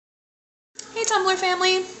Hey Tumblr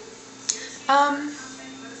family!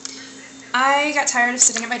 I got tired of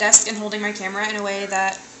sitting at my desk and holding my camera in a way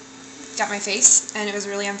that got my face, and it was a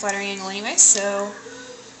really unflattering angle anyway, so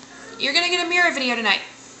you're gonna get a mirror video tonight.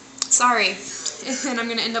 Sorry. And I'm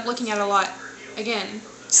gonna end up looking at it a lot. Again,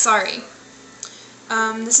 sorry.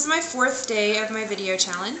 This is my 4th day of my video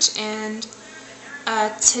challenge, and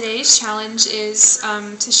today's challenge is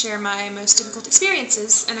to share my most difficult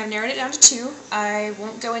experiences, and I've narrowed it down to 2. I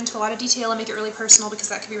won't go into a lot of detail and make it really personal because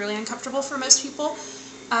that could be really uncomfortable for most people.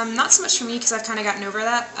 Not so much for me because I've kind of gotten over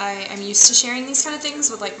that. I'm used to sharing these kind of things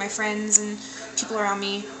with like my friends and people around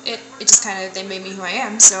me. It just kind of, they made me who I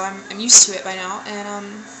am, so I'm used to it by now.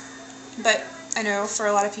 And but I know for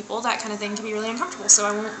a lot of people that kind of thing can be really uncomfortable, so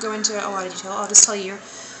I won't go into a lot of detail. I'll just tell you.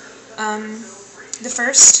 The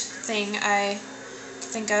first thing I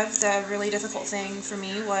think of, the really difficult thing for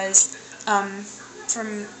me was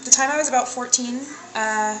from the time I was about 14,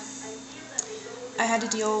 I had to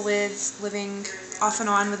deal with living off and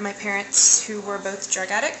on with my parents, who were both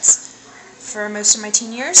drug addicts, for most of my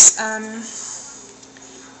teen years.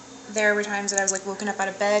 There were times that I was like woken up out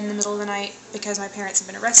of bed in the middle of the night because my parents had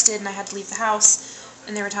been arrested and I had to leave the house,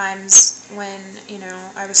 and there were times when, you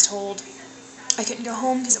know, I was told I couldn't go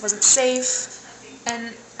home because it wasn't safe,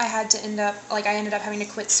 and I ended up having to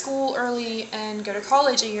quit school early and go to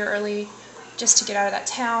college a year early just to get out of that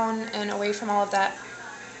town and away from all of that.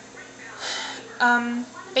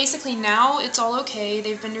 Basically now it's all okay.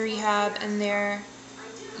 They've been to rehab and they're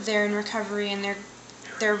in recovery, and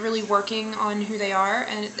they're really working on who they are,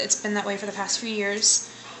 and it's been that way for the past few years.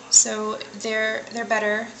 So they're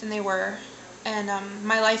better than they were, and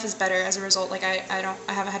my life is better as a result. Like I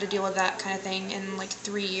haven't had to deal with that kind of thing in like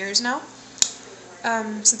 3 years now,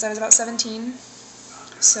 since I was about 17.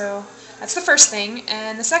 So that's the first thing.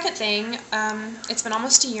 And the second thing, it's been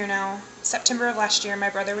almost a year now. September of last year, my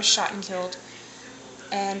brother was shot and killed.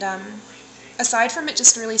 And aside from it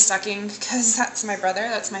just really sucking, because that's my brother,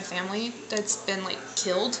 that's my family, that's been like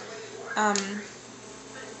killed,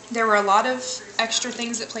 there were a lot of extra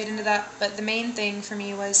things that played into that, but the main thing for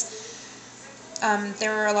me was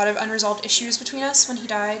there were a lot of unresolved issues between us when he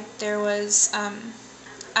died. There was,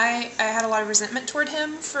 I had a lot of resentment toward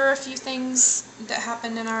him for a few things that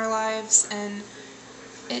happened in our lives, and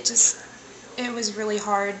it was really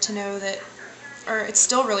hard to know that, or it's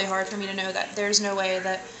still really hard for me to know that there's no way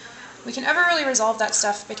that we can ever really resolve that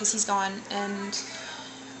stuff because he's gone, and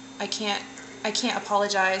I can't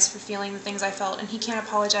apologize for feeling the things I felt, and he can't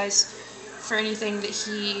apologize for anything that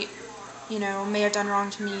he, you know, may have done wrong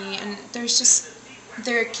to me, and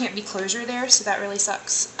there can't be closure there, so that really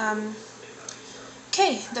sucks.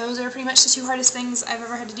 Okay, those are pretty much the 2 hardest things I've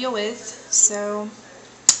ever had to deal with, so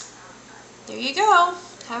there you go.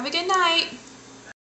 Have a good night.